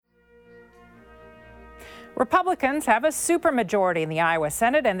Republicans have a supermajority in the Iowa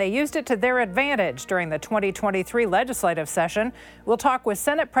Senate, and they used it to their advantage during the 2023 legislative session. We'll talk with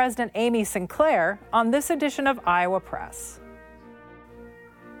Senate President Amy Sinclair on this edition of Iowa Press.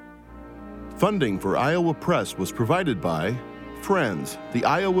 Funding for Iowa Press was provided by Friends, the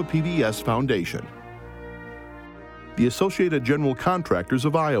Iowa PBS Foundation, the Associated General Contractors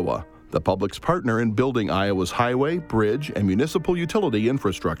of Iowa, the public's partner in building Iowa's highway, bridge, and municipal utility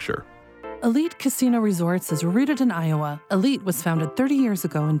infrastructure. Elite Casino Resorts is rooted in Iowa. Elite was founded 30 years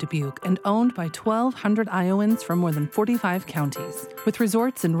ago in Dubuque and owned by 1,200 Iowans from more than 45 counties. With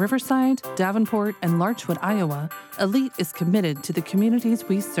resorts in Riverside, Davenport, and Larchwood, Iowa, Elite is committed to the communities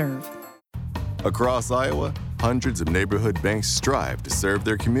we serve. Across Iowa, hundreds of neighborhood banks strive to serve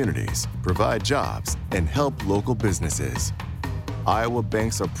their communities, provide jobs, and help local businesses. Iowa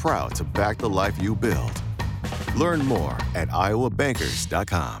banks are proud to back the life you build. Learn more at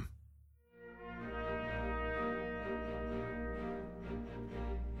iowabankers.com.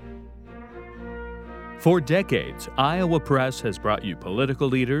 For decades, Iowa Press has brought you political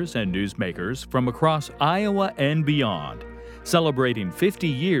leaders and newsmakers from across Iowa and beyond, celebrating 50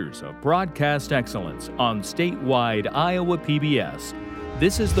 years of broadcast excellence on statewide Iowa PBS.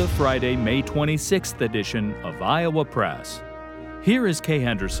 This is the Friday, May 26th edition of Iowa Press. Here is Kay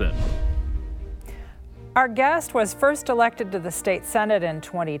Henderson. Our guest was first elected to the state Senate in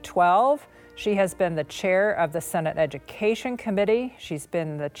 2012. She has been the chair of the Senate Education Committee. She's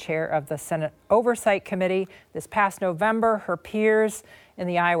been the chair of the Senate Oversight Committee. This past November, her peers in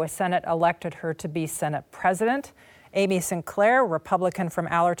the Iowa Senate elected her to be Senate President. Amy Sinclair, Republican from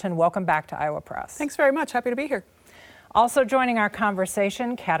Allerton, welcome back to Iowa Press. Thanks very much. Happy to be here. Also joining our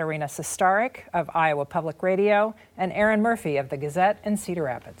conversation, Katerina Sestarik of Iowa Public Radio and Aaron Murphy of the Gazette in Cedar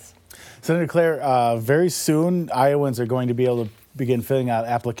Rapids. Senator Claire, very soon Iowans are going to be able to begin filling out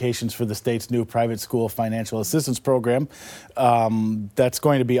applications for the state's new private school financial assistance program. That's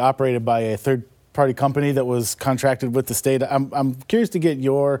going to be operated by a third-party company that was contracted with the state. I'm curious to get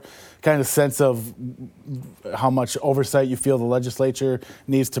your kind of sense of how much oversight you feel the legislature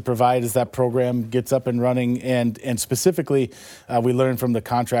needs to provide as that program gets up and running. And specifically, we learned from the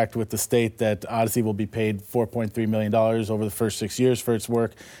contract with the state that Odyssey will be paid $4.3 million over the first 6 years for its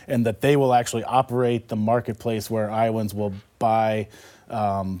work, and that they will actually operate the marketplace where Iowans will buy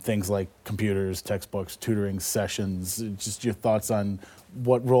things like computers, textbooks, tutoring sessions. Just your thoughts on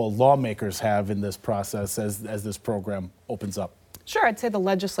what role lawmakers have in this process as this program opens up. Sure, I'd say the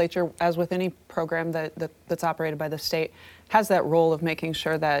legislature, as with any program that's operated by the state, has that role of making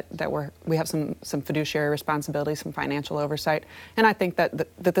sure that we have some fiduciary responsibility, some financial oversight. And I think that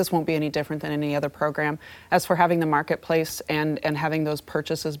this won't be any different than any other program. As for having the marketplace and having those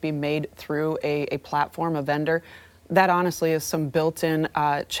purchases be made through a platform, a vendor, that honestly is some built-in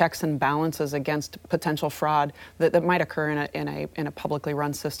checks and balances against potential fraud that might occur in a publicly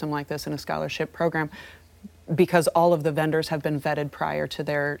run system like this, in a scholarship program, because all of the vendors have been vetted prior to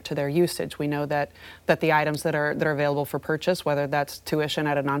their usage. We know that the items that are available for purchase, whether that's tuition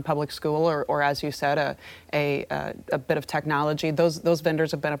at a non-public school or as you said, a bit of technology, those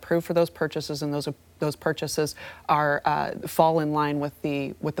vendors have been approved for those purchases, and those purchases are fall in line with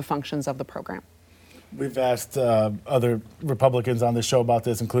the functions of the program. We've asked other Republicans on the show about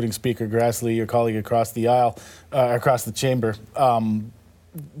this, including Speaker Grassley, your colleague across the aisle, across the chamber.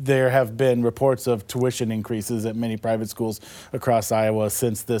 There have been reports of tuition increases at many private schools across Iowa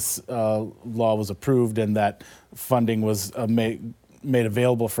since this law was approved and that funding was made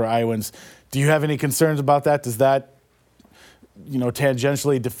available for Iowans. Do you have any concerns about that? Does that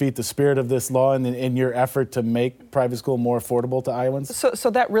tangentially defeat the spirit of this law in your effort to make private school more affordable to Iowans?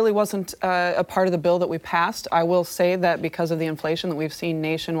 So that really wasn't a part of the bill that we passed. I will say that because of the inflation that we've seen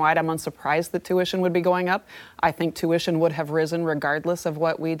nationwide, I'm unsurprised that tuition would be going up. I think tuition would have risen regardless of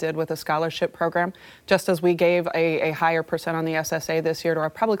what we did with the scholarship program. Just as we gave a higher percent on the SSA this year to our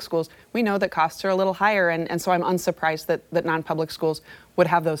public schools, we know that costs are a little higher, and so I'm unsurprised that non-public schools would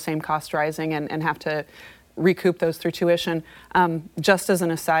have those same costs rising and have to recoup those through tuition. Just as an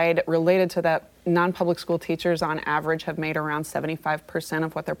aside, related to that, non-public school teachers on average have made around 75%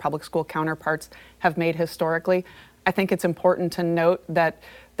 of what their public school counterparts have made historically. I think it's important to note that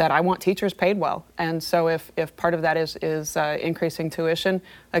I want teachers paid well. And so if part of that is increasing tuition,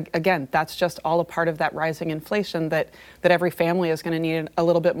 again, that's just all a part of that rising inflation that every family is going to need a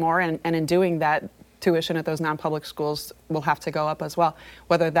little bit more. And in doing that, tuition at those non-public schools will have to go up as well.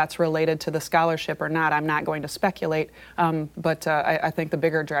 Whether that's related to the scholarship or not, I'm not going to speculate, but I think the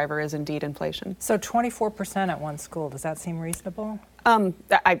bigger driver is indeed inflation. So 24% at one school, does that seem reasonable?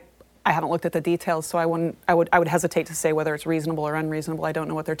 I haven't looked at the details, so I would hesitate to say whether it's reasonable or unreasonable. I don't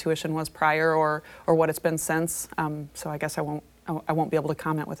know what their tuition was prior or what it's been since. So I guess I won't be able to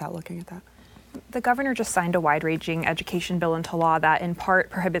comment without looking at that. The governor just signed a wide-ranging education bill into law that in part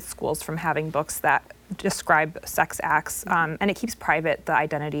prohibits schools from having books that describe sex acts, and it keeps private the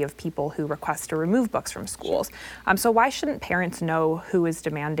identity of people who request to remove books from schools. So why shouldn't parents know who is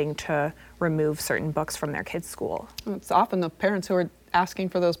demanding to remove certain books from their kids' school? It's often the parents who are asking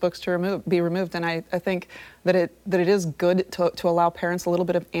for those books to be removed, and I think that it is good to allow parents a little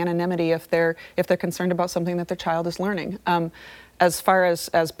bit of anonymity if they're concerned about something that their child is learning. As far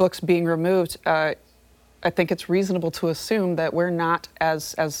as books being removed, I think it's reasonable to assume that we're not,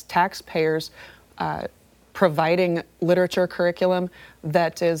 as taxpayers, providing literature curriculum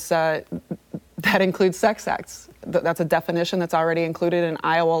that includes sex acts. That's a definition that's already included in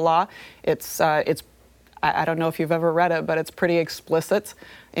Iowa law. I don't know if you've ever read it, but it's pretty explicit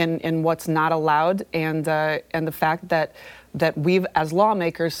in what's not allowed, and the fact that we've, as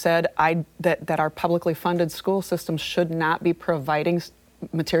lawmakers, said that our publicly funded school systems should not be providing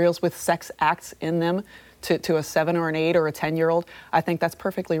materials with sex acts in them to a 7 or an 8 or a 10-year-old. I think that's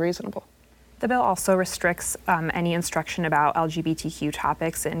perfectly reasonable. The bill also restricts any instruction about LGBTQ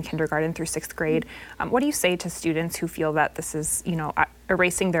topics in kindergarten through 6th grade. What do you say to students who feel that this is,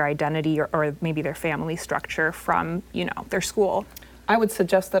 erasing their identity or maybe their family structure from, their school? I would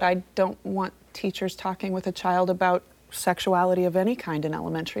suggest that I don't want teachers talking with a child about sexuality of any kind in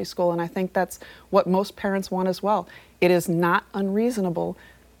elementary school, and I think that's what most parents want as well. It is not unreasonable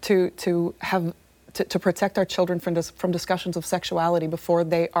to protect our children from discussions of sexuality before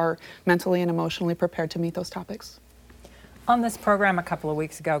they are mentally and emotionally prepared to meet those topics. On this program a couple of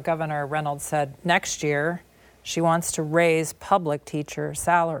weeks ago, Governor Reynolds said next year she wants to raise public teacher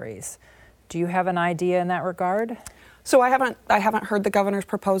salaries. Do you have an idea in that regard? So I haven't heard the governor's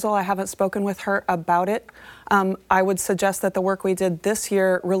proposal. I haven't spoken with her about it. I would suggest that the work we did this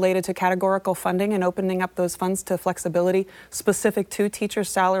year related to categorical funding and opening up those funds to flexibility specific to teacher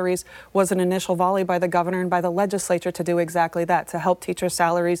salaries was an initial volley by the governor and by the legislature to do exactly that, to help teacher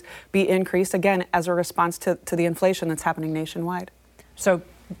salaries be increased, again, as a response to the inflation that's happening nationwide. So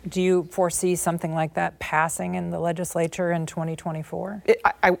do you foresee something like that passing in the legislature in 2024?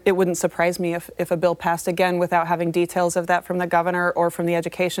 It wouldn't surprise me if a bill passed, again, without having details of that from the governor or from the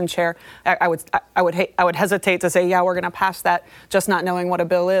education chair. I would hesitate to say, yeah, we're going to pass that, just not knowing what a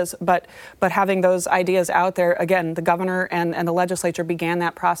bill is. But having those ideas out there, again, the governor and the legislature began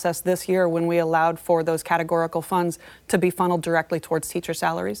that process this year when we allowed for those categorical funds to be funneled directly towards teacher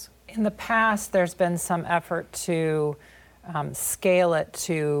salaries. In the past, there's been some effort to scale it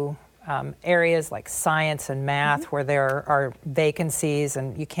to areas like science and math where there are vacancies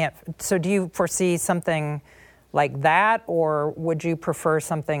and you can't. So do you foresee something like that, or would you prefer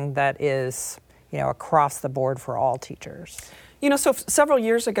something that is, across the board for all teachers? So several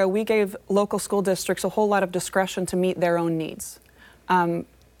years ago, we gave local school districts a whole lot of discretion to meet their own needs.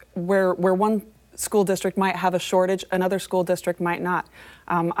 Where one school district might have a shortage, another school district might not.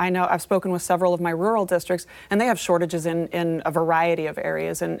 I know I've spoken with several of my rural districts, and they have shortages in a variety of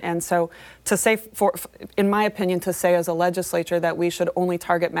areas. And so to say, in my opinion, to say as a legislature that we should only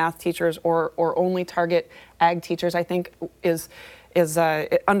target math teachers or only target ag teachers, I think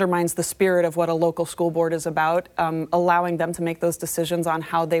it undermines the spirit of what a local school board is about, allowing them to make those decisions on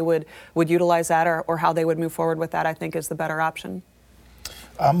how they would utilize that or how they would move forward with that, I think is the better option.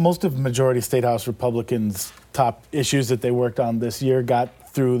 Most of Majority State House Republicans' top issues that they worked on this year got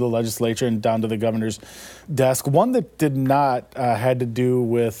through the legislature and down to the governor's desk. One that did not had to do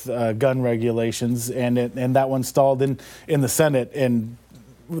with gun regulations, and that one stalled in the Senate. And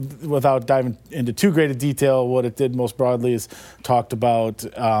without diving into too great a detail, what it did most broadly is talked about,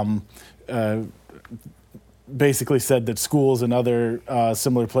 basically said that schools and other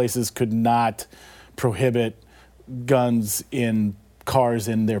similar places could not prohibit guns in cars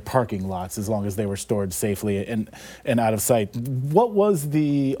in their parking lots as long as they were stored safely and out of sight. What was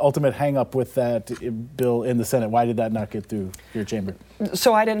the ultimate hang-up with that bill in the Senate? Why did that not get through your chamber?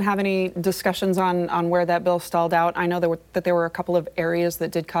 So I didn't have any discussions on where that bill stalled out. I know that there were a couple of areas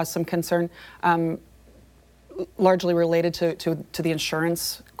that did cause some concern, largely related to the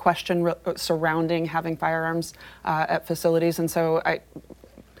insurance question surrounding having firearms at facilities. And so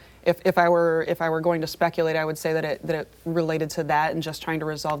If I were going to speculate, I would say that it related to that and just trying to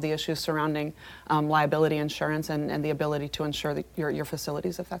resolve the issues surrounding liability insurance and the ability to insure your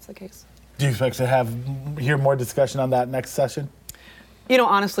facilities, if that's the case. Do you expect to hear more discussion on that next session?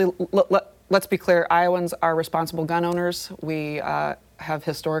 Honestly, let's be clear. Iowans are responsible gun owners. We have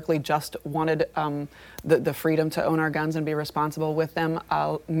historically just wanted the freedom to own our guns and be responsible with them.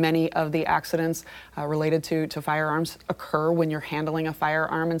 Many of the accidents related to firearms occur when you're handling a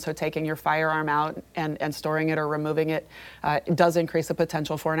firearm, and so taking your firearm out and storing it or removing it, it does increase the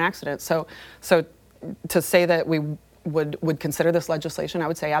potential for an accident. So to say that we would consider this legislation, I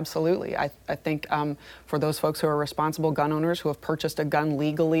would say absolutely. I think for those folks who are responsible gun owners who have purchased a gun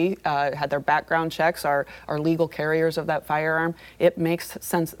legally, had their background checks, are legal carriers of that firearm, it makes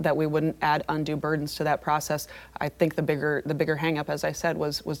sense that we wouldn't add undue burdens to that process. I think the bigger hang-up, as I said,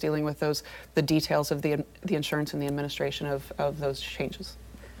 was dealing with the details of the insurance and the administration of those changes.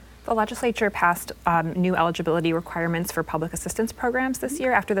 The legislature passed new eligibility requirements for public assistance programs this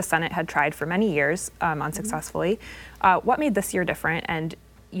year after the Senate had tried for many years unsuccessfully. What made this year different? And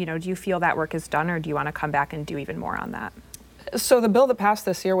do you feel that work is done, or do you want to come back and do even more on that? So the bill that passed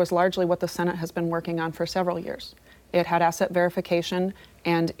this year was largely what the Senate has been working on for several years. It had asset verification,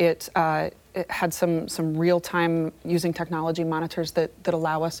 and it had some real-time using technology monitors that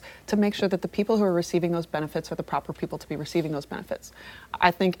allow us to make sure that the people who are receiving those benefits are the proper people to be receiving those benefits.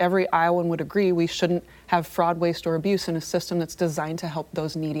 I think every Iowan would agree we shouldn't have fraud, waste, or abuse in a system that's designed to help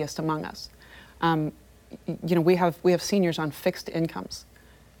those neediest among us. We have seniors on fixed incomes.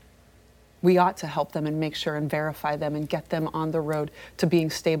 We ought to help them and make sure and verify them and get them on the road to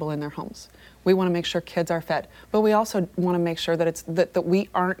being stable in their homes. We want to make sure kids are fed, but we also want to make sure that that we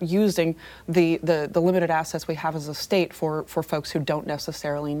aren't using the limited assets we have as a state for folks who don't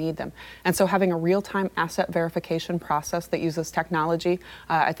necessarily need them. And so having a real-time asset verification process that uses technology,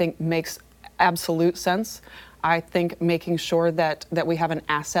 I think makes absolute sense. I think making sure that we have an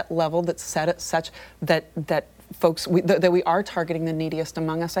asset level that's set at such that folks, that we are targeting the neediest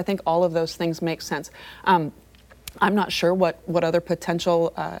among us. I think all of those things make sense. I'm not sure what other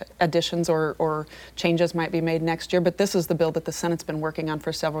potential additions or changes might be made next year, but this is the bill that the Senate's been working on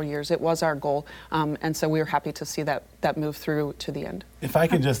for several years. It was our goal, and so we were happy to see that move through to the end. If I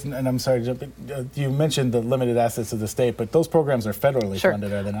could just, and I'm sorry to jump in, you mentioned the limited assets of the state, but those programs are federally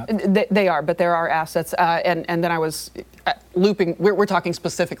funded, are they not? They are, but there are assets, and then I was looping, we're talking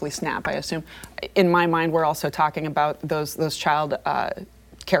specifically SNAP, I assume. In my mind, we're also talking about those child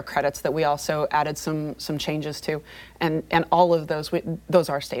care credits that we also added some changes to, and all of those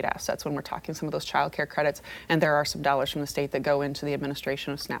are state assets when we're talking some of those child care credits, and there are some dollars from the state that go into the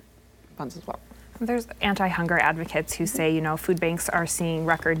administration of SNAP funds as well. There's anti-hunger advocates who say, food banks are seeing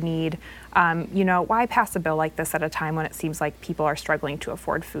record need. Why pass a bill like this at a time when it seems like people are struggling to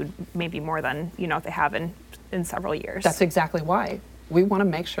afford food, maybe more than they have in several years? That's exactly why. We want to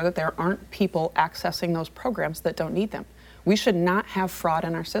make sure that there aren't people accessing those programs that don't need them. We should not have fraud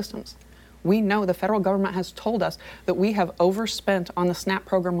in our systems. We know the federal government has told us that we have overspent on the SNAP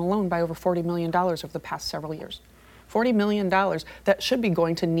program alone by over $40 million over the past several years. $40 million that should be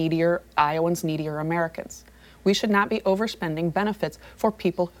going to needier Iowans, needier Americans. We should not be overspending benefits for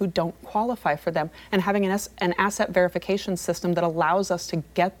people who don't qualify for them, and having an asset verification system that allows us to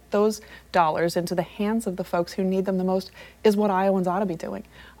get those dollars into the hands of the folks who need them the most is what Iowans ought to be doing.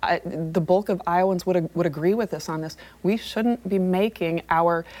 The bulk of Iowans would agree with us on this. We shouldn't be making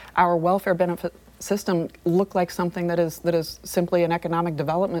our welfare benefit system look like something that is simply an economic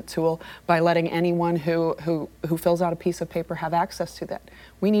development tool by letting anyone who fills out a piece of paper have access to that.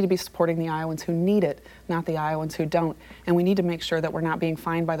 We need to be supporting the Iowans who need it, not the Iowans who don't. And we need to make sure that we're not being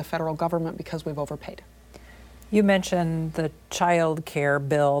fined by the federal government because we've overpaid. You mentioned the child care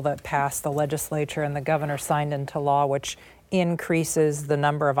bill that passed the legislature and the governor signed into law, which increases the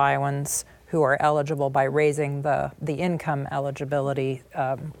number of Iowans who are eligible by raising the income eligibility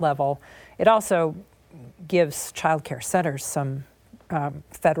level. It also gives child care centers some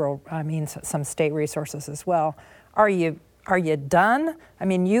some state resources as well. Are you done? I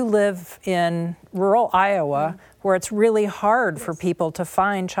mean, you live in rural Iowa where it's really hard for people to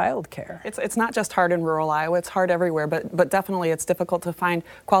find child care. It's not just hard in rural Iowa, it's hard everywhere, but definitely it's difficult to find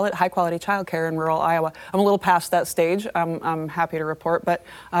high quality child care in rural Iowa. I'm a little past that stage, I'm happy to report, but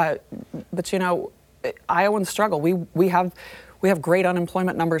Iowans struggle. We have great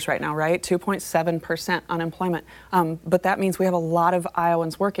unemployment numbers right now, right? 2.7% unemployment. But that means we have a lot of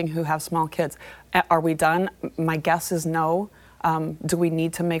Iowans working who have small kids. Are we done? My guess is no. Do we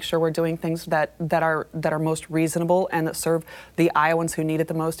need to make sure we're doing things that are most reasonable and that serve the Iowans who need it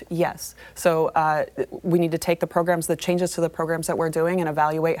the most? Yes. So we need to take the changes to the programs that we're doing and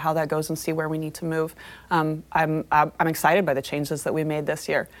evaluate how that goes and see where we need to move. I'm excited by the changes that we made this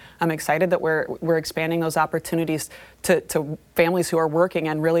year. I'm excited that we're expanding those opportunities to families who are working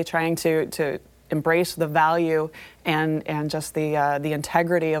and really trying to embrace the value and just the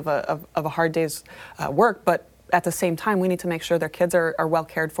integrity of a hard day's work, but at the same time, we need to make sure their kids are well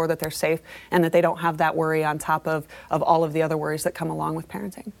cared for, that they're safe, and that they don't have that worry on top of all of the other worries that come along with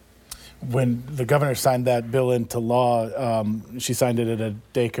parenting. When the governor signed that bill into law, she signed it at a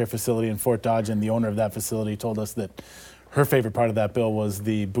daycare facility in Fort Dodge, and the owner of that facility told us that her favorite part of that bill was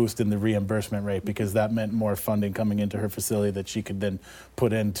the boost in the reimbursement rate, because that meant more funding coming into her facility that she could then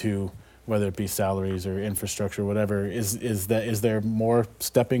put into, whether it be salaries or infrastructure, whatever. Is there more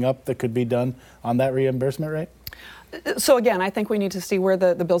stepping up that could be done on that reimbursement rate? So again, I think we need to see where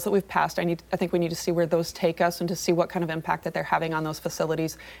the bills that we've passed, I think we need to see where those take us and to see what kind of impact that they're having on those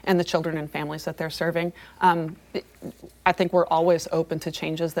facilities and the children and families that they're serving. I think we're always open to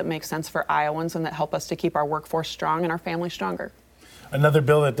changes that make sense for Iowans and that help us to keep our workforce strong and our families stronger. Another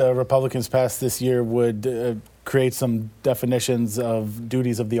bill that Republicans passed this year would create some definitions of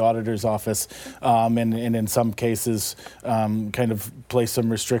duties of the auditor's office, and in some cases kind of place some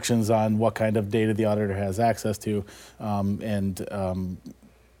restrictions on what kind of data the auditor has access to, and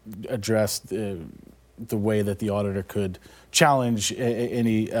address the way that the auditor could challenge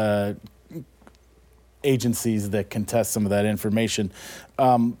any agencies that contest some of that information.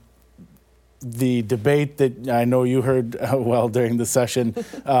 The debate that I know you heard well during the session,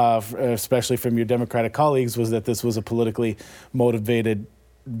 especially from your Democratic colleagues, was that this was a politically motivated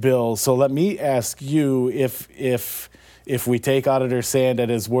bill. So let me ask you, if we take Auditor Sand at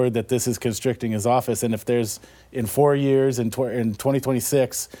his word that this is constricting his office, and if there's in 4 years, in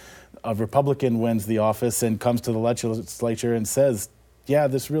 2026, a Republican wins the office and comes to the legislature and says, yeah,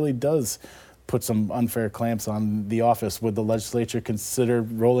 this really does put some unfair clamps on the office, would the legislature consider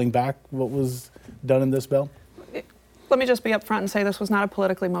rolling back what was done in this bill? Let me just be upfront and say this was not a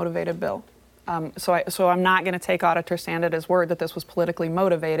politically motivated bill. So I'm not going to take Auditor Sand at his word that this was politically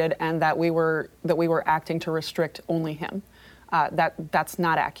motivated and that we were acting to restrict only him. That's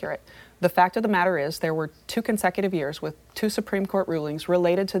not accurate. The fact of the matter is there were 2 consecutive years with 2 Supreme Court rulings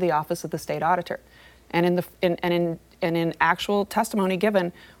related to the office of the state auditor, and in actual testimony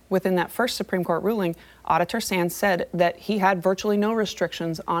given within that first Supreme Court ruling, Auditor Sand said that he had virtually no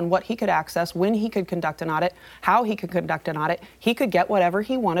restrictions on what he could access, when he could conduct an audit, how he could conduct an audit. He could get whatever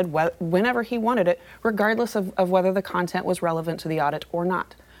he wanted, whenever he wanted it, regardless of whether the content was relevant to the audit or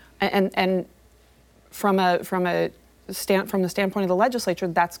not. And from the standpoint of the legislature,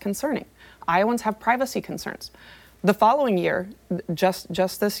 that's concerning. Iowans have privacy concerns. The following year,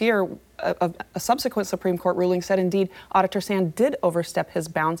 just this year, a subsequent Supreme Court ruling said indeed Auditor Sand did overstep his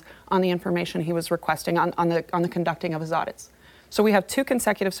bounds on the information he was requesting on the conducting of his audits. So we have 2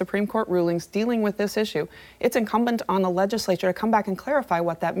 consecutive Supreme Court rulings dealing with this issue. It's incumbent on the legislature to come back and clarify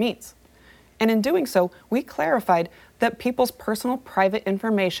what that means. And in doing so, we clarified that people's personal private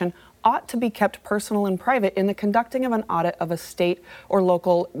information ought to be kept personal and private in the conducting of an audit of a state or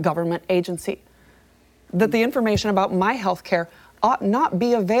local government agency. That the information about my health care ought not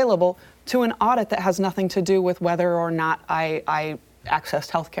be available to an audit that has nothing to do with whether or not I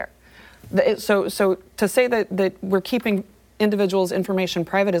accessed health care. So to say that we're keeping individuals' information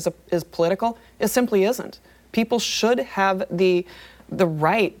private is political, it simply isn't. People should have the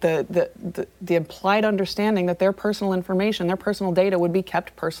right, the implied understanding that their personal information, their personal data would be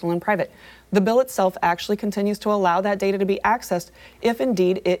kept personal and private. The bill itself actually continues to allow that data to be accessed if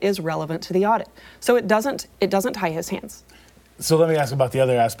indeed it is relevant to the audit. So it doesn't tie his hands. So let me ask about the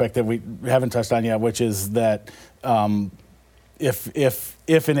other aspect that we haven't touched on yet, which is that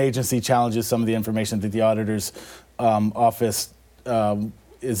if an agency challenges some of the information that the auditor's office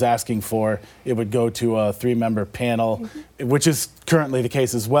is asking for, it would go to a 3-member panel, which is currently the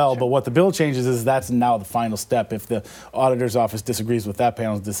case as well. Sure. But what the bill changes is that's now the final step. If the auditor's office disagrees with that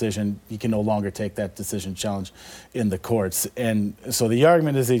panel's decision, you can no longer take that decision challenge in the courts. And so the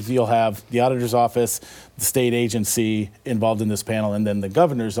argument is that you'll have the auditor's office, the state agency involved in this panel, and then the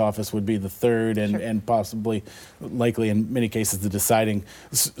governor's office would be the third and possibly, likely in many cases, the deciding.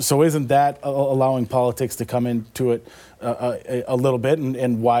 So isn't that allowing politics to come into it a little bit,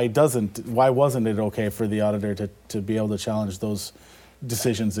 and why wasn't it okay for the auditor to be able to challenge those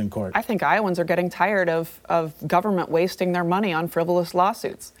decisions in court? I think Iowans are getting tired of government wasting their money on frivolous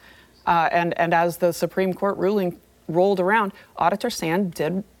lawsuits. And as the Supreme Court ruling rolled around, Auditor Sand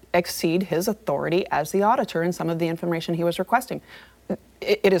did exceed his authority as the auditor in some of the information he was requesting.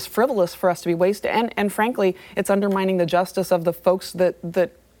 It is frivolous for us to be wasted, and frankly, it's undermining the justice of the folks that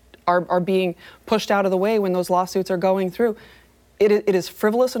are being pushed out of the way when those lawsuits are going through. It is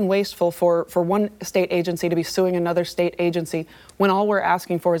frivolous and wasteful for one state agency to be suing another state agency when all we're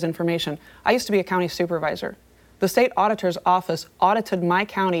asking for is information. I used to be a county supervisor. The state auditor's office audited my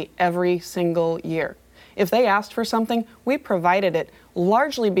county every single year. If they asked for something, we provided it,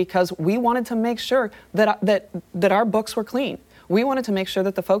 largely because we wanted to make sure that our books were clean. We wanted to make sure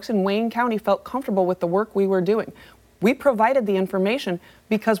that the folks in Wayne County felt comfortable with the work we were doing. We provided the information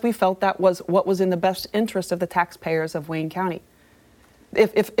because we felt that was what was in the best interest of the taxpayers of Wayne County.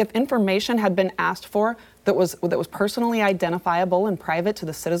 If information had been asked for that was personally identifiable and private to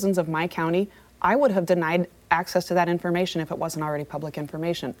the citizens of my county, I would have denied access to that information if it wasn't already public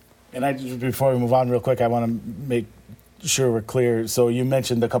information. And before we move on real quick, I want to make sure we're clear. So you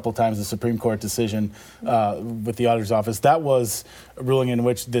mentioned a couple times the Supreme Court decision with the auditor's office. That was a ruling in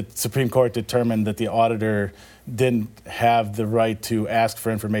which the Supreme Court determined that the auditor didn't have the right to ask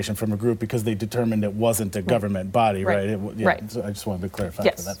for information from a group because they determined it wasn't a government body, right? Right. So I just wanted to clarify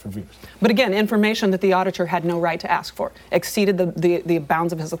yes. for that for viewers. But again, information that the auditor had no right to ask for exceeded the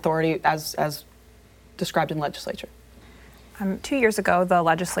bounds of his authority as described in legislature. 2 years ago, the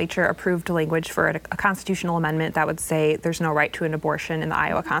legislature approved language for a constitutional amendment that would say there's no right to an abortion in the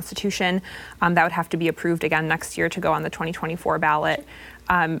Iowa Constitution. That would have to be approved again next year to go on the 2024 ballot.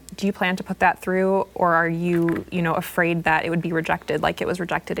 Do you plan to put that through, or are you, afraid that it would be rejected like it was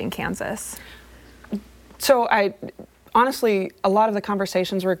rejected in Kansas? So honestly, a lot of the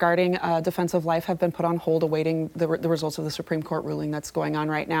conversations regarding defense of life have been put on hold awaiting the results of the Supreme Court ruling that's going on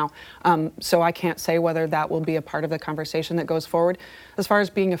right now. So I can't say whether that will be a part of the conversation that goes forward. As far as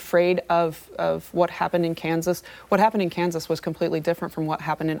being afraid of what happened in Kansas was completely different from what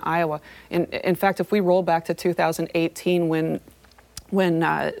happened in Iowa. In fact, if we roll back to 2018 when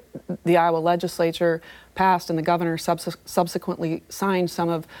the Iowa legislature passed and the governor subsequently signed some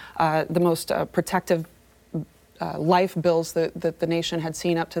of the most protective life bills that the nation had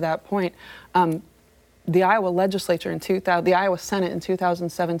seen up to that point. The Iowa legislature the Iowa Senate in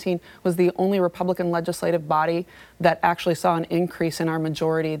 2017 was the only Republican legislative body that actually saw an increase in our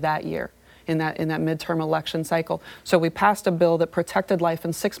majority that year in that midterm election cycle. So we passed a bill that protected life,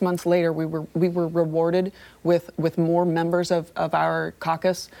 and 6 months later we were rewarded with more members of our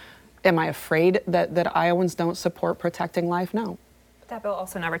caucus. Am I afraid that Iowans don't support protecting life? No. That bill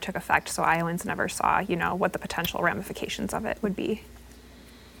also never took effect, so Iowans never saw, what the potential ramifications of it would be.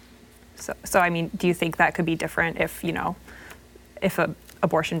 So I mean, do you think that could be different if an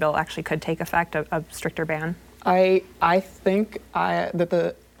abortion bill actually could take effect, a stricter ban? I think that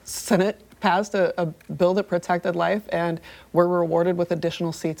the Senate passed a bill that protected life, and we're rewarded with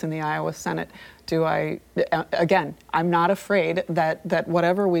additional seats in the Iowa Senate. Again, I'm not afraid that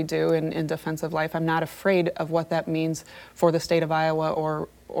whatever we do in defense of life, I'm not afraid of what that means for the state of Iowa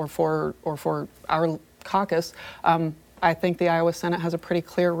or for our caucus. I think the Iowa Senate has a pretty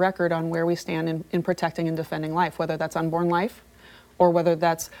clear record on where we stand in protecting and defending life, whether that's unborn life or whether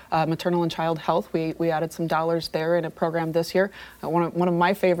that's maternal and child health. We added some dollars there in a program this year. One of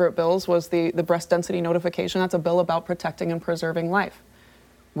my favorite bills was the breast density notification. That's a bill about protecting and preserving life.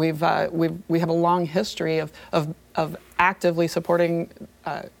 We have a long history of actively supporting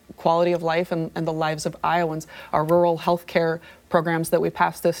quality of life and the lives of Iowans. Our rural health care programs that we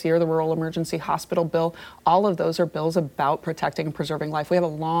passed this year, the Rural Emergency Hospital Bill, all of those are bills about protecting and preserving life. We have a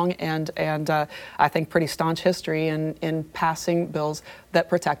long and I think pretty staunch history in passing bills that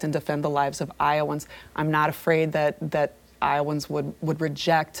protect and defend the lives of Iowans. I'm not afraid that Iowans would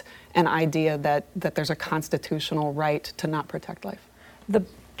reject an idea that there's a constitutional right to not protect life. The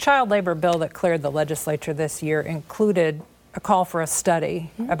child labor bill that cleared the legislature this year included a call for a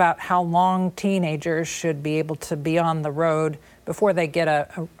study about how long teenagers should be able to be on the road before they get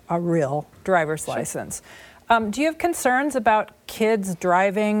a real driver's license. Do you have concerns about kids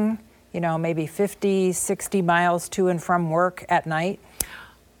driving, maybe 50, 60 miles to and from work at night?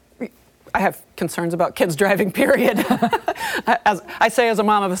 I have concerns about kids driving, period. As I say as a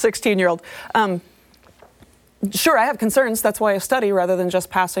mom of a 16-year-old. Sure, I have concerns. That's why I study rather than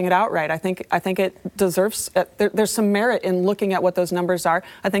just passing it outright. I think it deserves. There's some merit in looking at what those numbers are.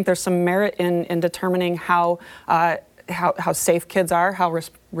 I think there's some merit in determining how safe kids are, how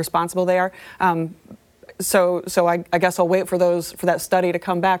responsible they are. So I guess I'll wait for that study to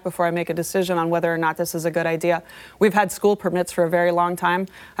come back before I make a decision on whether or not this is a good idea. We've had school permits for a very long time.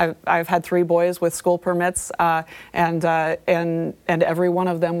 I've had 3 boys with school permits, and every one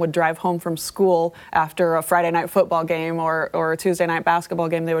of them would drive home from school after a Friday night football game or a Tuesday night basketball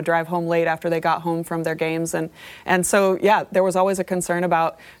game. They would drive home late after they got home from their games, and so yeah, there was always a concern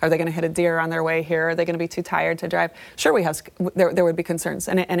about, are they going to hit a deer on their way here? Are they going to be too tired to drive? Sure, there would be concerns,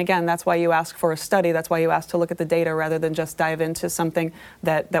 and again, that's why you ask for a study. That's why you ask to look at the data rather than just dive into something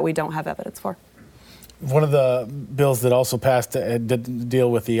that we don't have evidence for. One of the bills that also passed did deal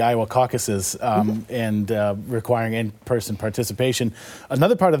with the Iowa caucuses and requiring in-person participation.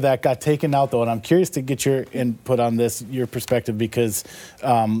 Another part of that got taken out, though, and I'm curious to get your input on this, your perspective, because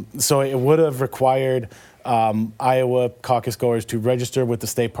so it would have required Iowa caucus goers to register with the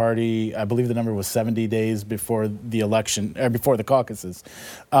state party. I believe the number was 70 days before the election, or before the caucuses.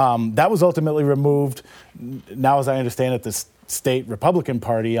 That was ultimately removed. Now, as I understand it, the state Republican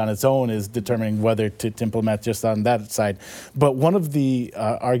Party on its own is determining whether to implement just on that side. But one of the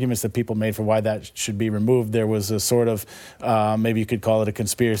arguments that people made for why that should be removed, there was a sort of, maybe you could call it a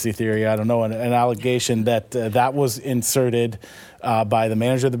conspiracy theory, I don't know, an allegation that that was inserted by the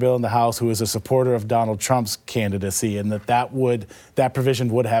manager of the bill in the House, who is a supporter of Donald Trump's candidacy, and that provision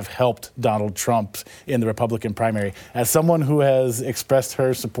would have helped Donald Trump in the Republican primary. As someone who has expressed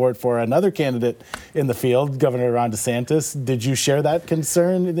her support for another candidate in the field, Governor Ron DeSantis, did you share that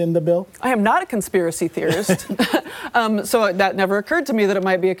concern in the bill? I am not a conspiracy theorist, so that never occurred to me that it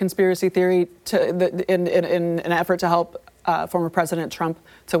might be a conspiracy theory in an effort to help former President Trump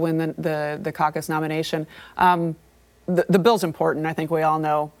to win the caucus nomination. The bill's important. I think we all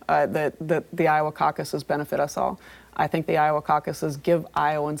know that the Iowa caucuses benefit us all. I think the Iowa caucuses give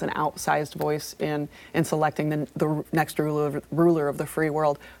Iowans an outsized voice in selecting the next ruler of the free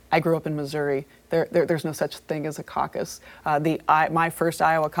world. I grew up in Missouri. There's no such thing as a caucus. My first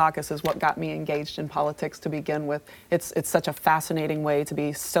Iowa caucus is what got me engaged in politics to begin with. It's such a fascinating way to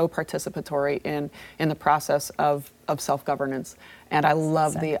be so participatory in the process of self-governance. And I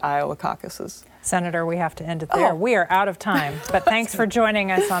love the Iowa caucuses. Senator, we have to end it there. We are out of time, but thanks for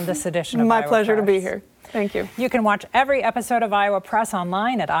joining us on this edition of My Iowa pleasure Press. to be here. Thank you. You can watch every episode of Iowa Press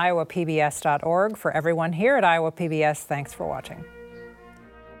online at iowapbs.org. For everyone here at Iowa PBS, thanks for watching.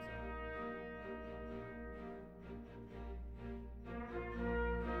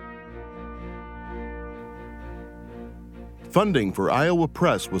 Funding for Iowa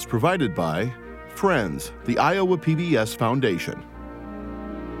Press was provided by Friends, the Iowa PBS Foundation,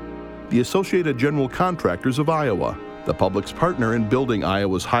 the Associated General Contractors of Iowa, the public's partner in building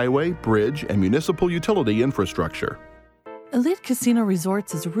Iowa's highway, bridge, and municipal utility infrastructure. Elite Casino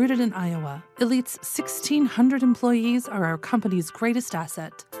Resorts is rooted in Iowa. Elite's 1,600 employees are our company's greatest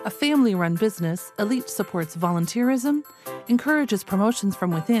asset. A family-run business, Elite supports volunteerism, encourages promotions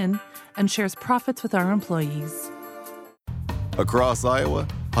from within, and shares profits with our employees. Across Iowa,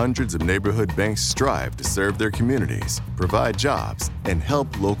 hundreds of neighborhood banks strive to serve their communities, provide jobs, and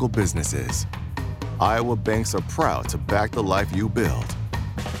help local businesses. Iowa banks are proud to back the life you build.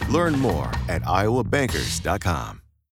 Learn more at iowabankers.com.